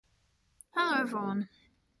Hello everyone,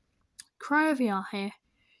 CryoVR here.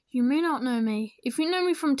 You may not know me. If you know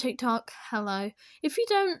me from TikTok, hello. If you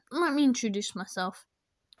don't, let me introduce myself.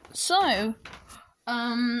 So,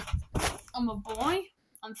 I'm a boy,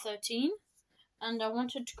 I'm 13, and I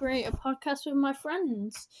wanted to create a podcast with my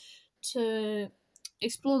friends to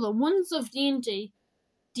explore the wonders of D&D.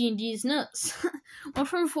 D&D is nuts. My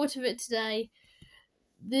friend thought of it today.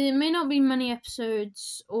 There may not be many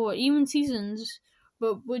episodes or even seasons,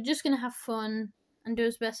 but we're just going to have fun and do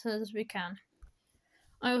as best as we can.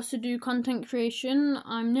 I also do content creation.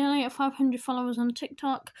 I'm nearly at 500 followers on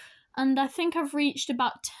TikTok, and I think I've reached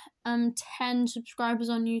about 10 subscribers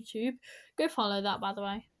on YouTube. Go follow that, by the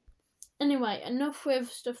way. Anyway, enough with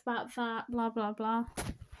stuff about that, blah blah blah.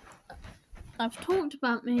 I've talked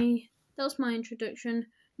about me. That was my introduction.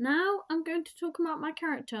 Now I'm going to talk about my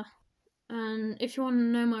character. And if you want to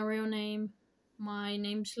know my real name, my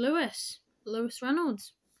name's Lewis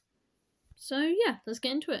Reynolds. So yeah, let's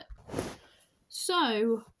get into it.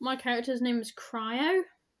 So, my character's name is Cryo.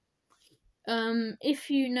 If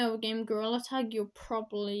you know a game Gorilla Tag, you'll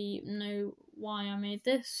probably know why I made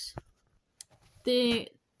this. Their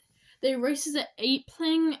race is an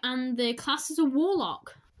apeling and their class is a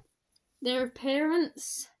warlock. Their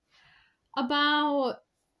appearance, about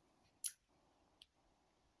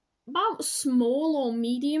small or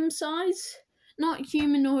medium size. Not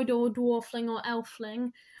humanoid or dwarfling or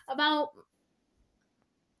elfling. About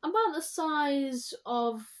the size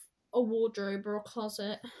of a wardrobe or a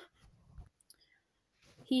closet.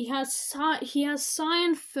 He has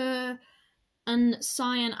cyan fur and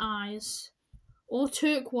cyan eyes, or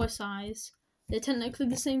turquoise eyes. They're technically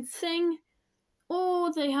the same thing,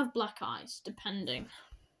 or they have black eyes, depending.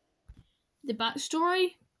 The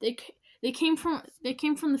backstory: they came from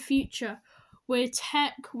the future, where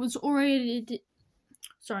tech was already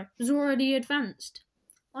advanced,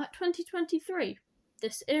 like 2023,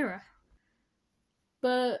 this era.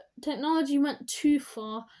 But technology went too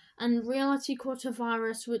far, and reality caught a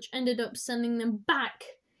virus which ended up sending them back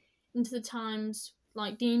into the times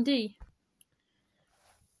like D&D.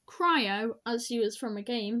 Cryo, as he was from a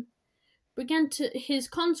game, his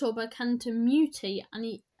console began to mutate,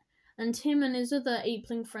 and him and his other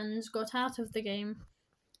apeling friends got out of the game.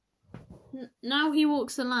 Now he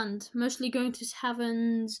walks the land, mostly going to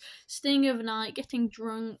taverns, staying overnight, getting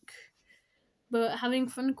drunk, but having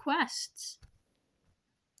fun quests.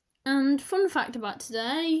 And fun fact about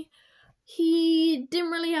today, he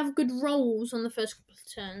didn't really have good rolls on the first couple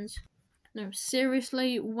of turns. No,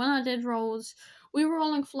 seriously, when I did rolls, we were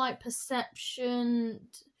rolling for like perception.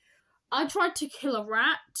 I tried to kill a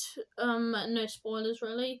rat, no spoilers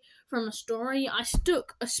really, from a story. I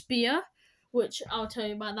stuck a spear, which I'll tell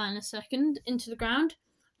you about that in a second, into the ground.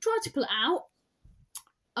 Tried to pull it out.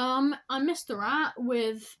 I missed the rat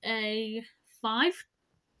with a 5.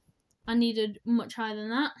 I needed much higher than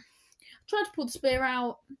that. Tried to pull the spear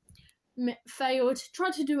out, failed.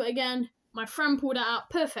 Tried to do it again. My friend pulled it out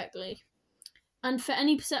perfectly. And for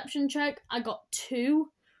any perception check, I got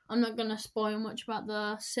 2. I'm not going to spoil much about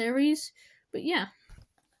the series, but yeah.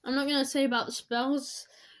 I'm not going to say about the spells,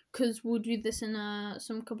 because we'll do this in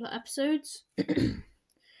some couple of episodes.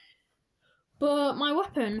 But my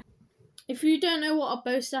weapon. If you don't know what a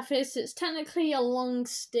bow staff is, it's technically a long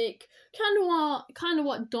stick, kind of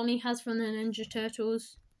what Donnie has from the Ninja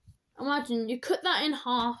Turtles. Imagine you cut that in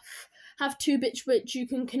half, have 2 bits which you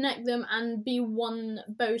can connect them and be one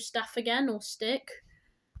bow staff again, or stick.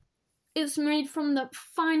 It's made from the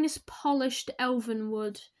finest polished elven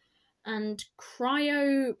wood, and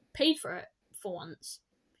Cryo paid for it for once.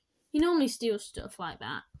 He normally steals stuff like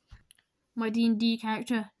that. My D&D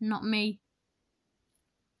character, not me.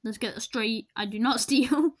 Let's get that straight, I do not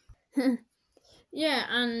steal. Yeah,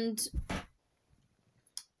 and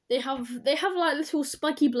they have like little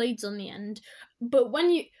spiky blades on the end, but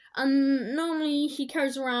normally he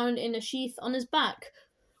carries around in a sheath on his back,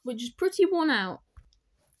 which is pretty worn out.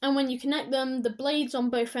 And when you connect them, the blades on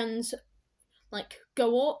both ends like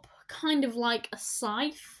go up, kind of like a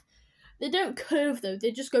scythe. They don't curve though; they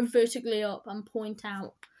just go vertically up and point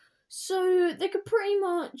out. So they could pretty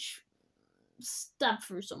much stab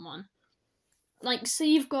through someone. Like, say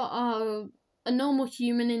you've got a normal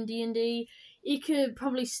human in D&D, he could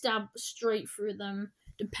probably stab straight through them,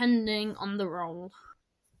 depending on the roll.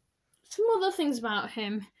 Some other things about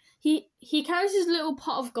him. He carries his little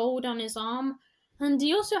pot of gold on his arm, and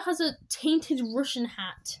he also has a tainted Russian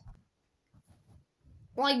hat.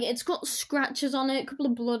 Like, it's got scratches on it, a couple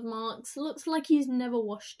of blood marks. It looks like he's never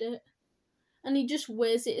washed it. And he just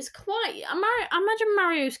wears it. It's quite... imagine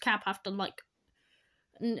Mario's cap after, like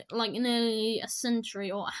nearly a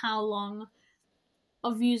century, or how long.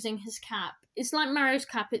 of using his cap. It's like Mario's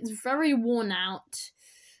cap. It's very worn out.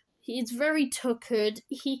 It's very tuckered.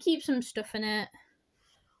 He keeps some stuff in it,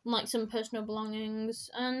 like some personal belongings,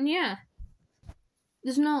 and yeah.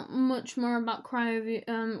 There's not much more about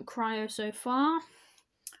Cryo so far,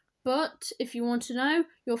 but if you want to know,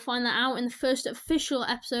 you'll find that out in the first official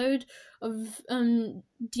episode of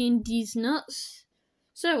D&D's Nuts.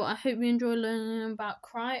 So I hope you enjoy learning about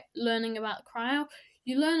Cryo.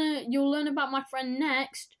 You'll learn about my friend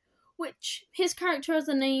next, which his character has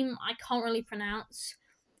a name I can't really pronounce.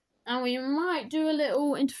 And we might do a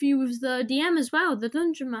little interview with the DM as well, the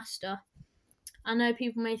Dungeon Master. I know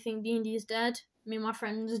people may think D&D is dead. Me and my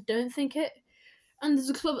friends don't think it. And there's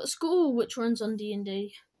a club at school which runs on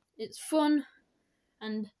D&D. It's fun.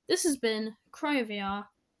 And this has been CryoVR,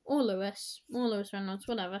 or Lewis Reynolds,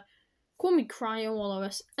 whatever. Call me Cryo or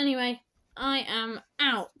Lewis. Anyway, I am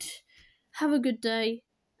out. Have a good day.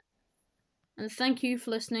 And thank you for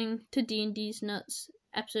listening to D&D's Nuts,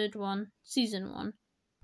 Episode 1, Season 1.